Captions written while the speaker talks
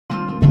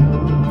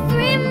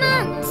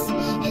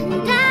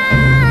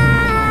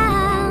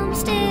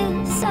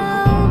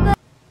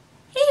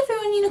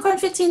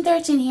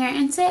1313 here,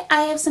 and today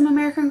I have some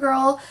American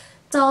Girl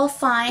doll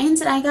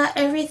finds, and I got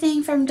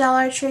everything from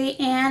Dollar Tree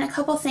and a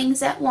couple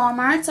things at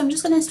Walmart. So I'm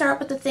just going to start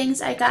with the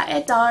things I got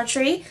at Dollar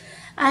Tree.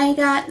 I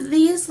got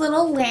these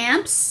little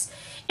lamps,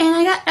 and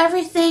I got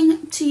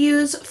everything to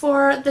use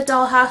for the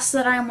dollhouse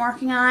that I'm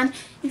working on.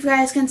 If you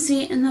guys can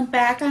see in the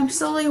back, I'm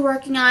slowly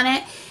working on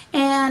it,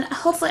 and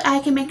hopefully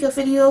I can make a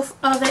video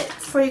of it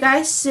for you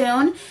guys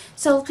soon.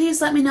 So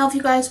please let me know if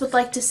you guys would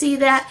like to see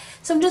that.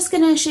 So I'm just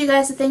going to show you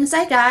guys the things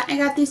I got. I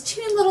got these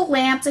two little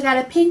lamps. I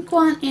got a pink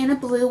one and a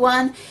blue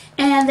one,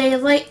 and they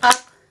light up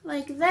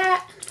like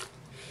that.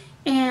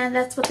 And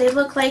that's what they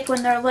look like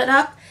when they're lit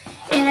up.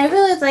 And I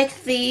really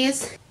like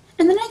these.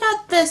 And then I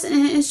got this,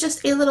 and it's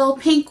just a little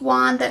pink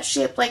wand that's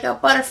shaped like a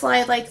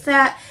butterfly like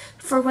that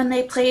for when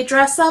they play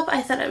dress up.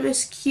 I thought it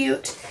was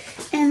cute.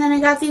 And then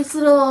I got these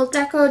little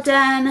Deco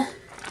Den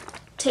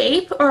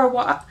tape, or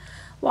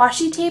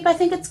washi tape I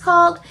think it's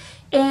called,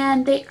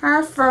 and they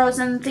are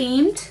Frozen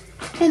themed.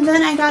 And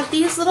then I got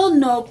these little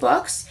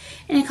notebooks,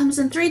 and it comes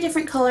in 3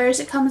 different colors.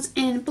 It comes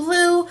in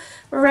blue,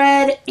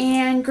 red,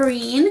 and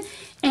green,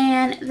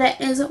 and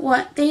that is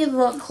what they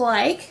look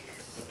like.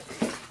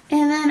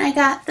 And then I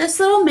got this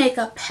little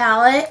makeup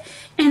palette,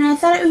 and I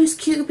thought it was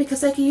cute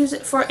because I could use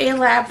it for a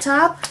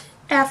laptop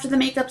after the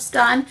makeup's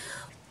done,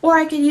 or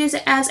I could use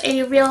it as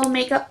a real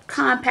makeup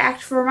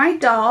compact for my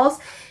dolls.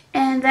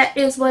 And that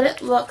is what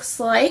it looks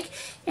like,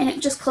 and it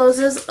just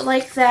closes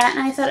like that, and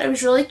I thought it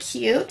was really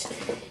cute.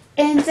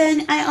 And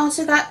then I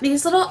also got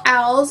these little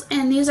owls,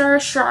 and these are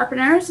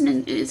sharpeners,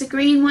 and it's a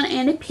green one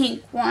and a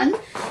pink one.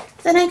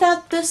 Then I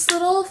got this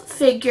little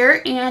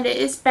figure, and it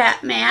is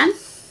Batman.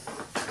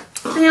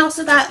 I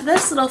also got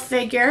this little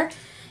figure,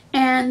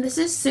 and this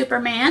is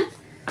Superman.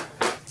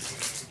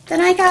 Then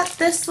I got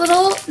this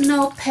little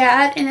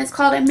notepad, and it's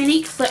called a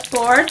mini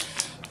clipboard,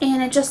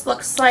 and it just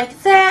looks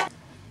like that.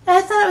 And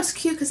I thought it was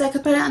cute because I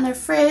could put it on the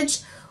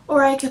fridge,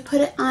 or I could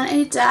put it on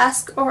a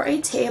desk or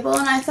a table,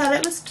 and I thought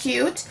it was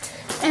cute.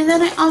 And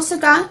then I also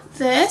got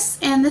this,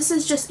 and this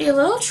is just a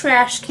little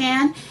trash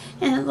can,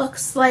 and it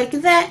looks like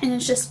that, and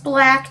it's just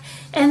black.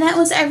 And that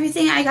was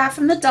everything I got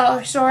from the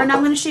dollar store. Now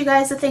I'm going to show you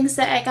guys the things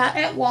that I got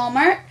at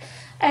Walmart.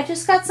 I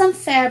just got some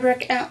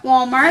fabric at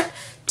Walmart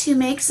to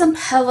make some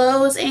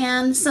pillows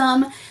and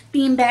some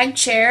beanbag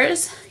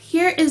chairs.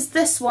 Here is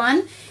this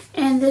one,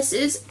 and this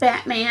is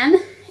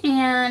Batman.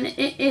 And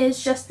it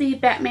is just the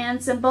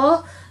Batman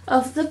symbol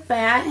of the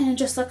bat, and it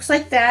just looks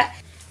like that.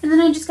 And then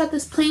I just got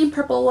this plain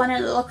purple one,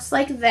 and it looks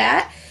like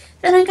that.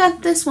 Then I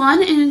got this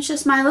one, and it's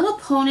just My Little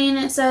Pony, and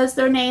it says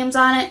their names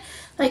on it,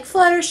 like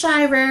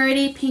Fluttershy,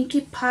 Rarity,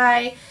 Pinkie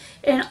Pie,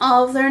 and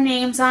all of their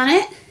names on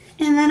it.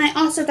 And then I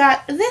also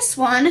got this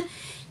one,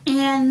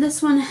 and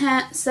this one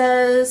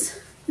says,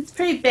 it's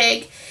pretty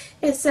big,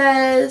 it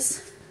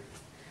says,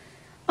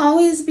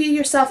 always be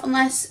yourself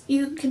unless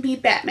you can be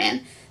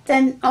Batman.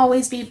 Then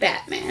always be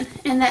Batman.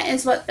 And that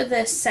is what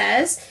this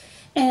says.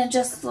 And it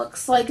just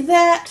looks like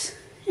that.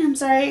 I'm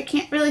sorry, I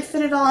can't really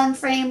fit it all in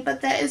frame,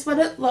 but that is what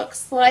it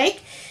looks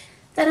like.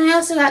 Then I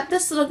also got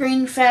this little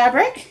green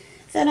fabric.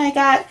 Then I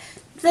got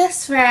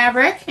this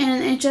fabric,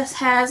 and it just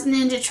has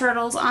Ninja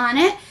Turtles on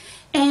it.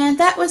 And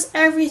that was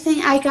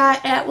everything I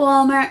got at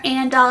Walmart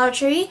and Dollar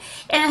Tree.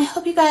 And I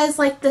hope you guys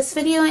liked this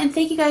video, and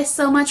thank you guys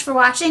so much for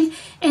watching.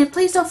 And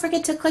please don't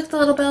forget to click the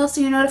little bell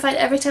so you're notified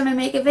every time I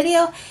make a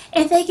video.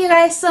 And thank you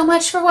guys so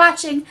much for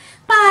watching.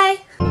 Bye!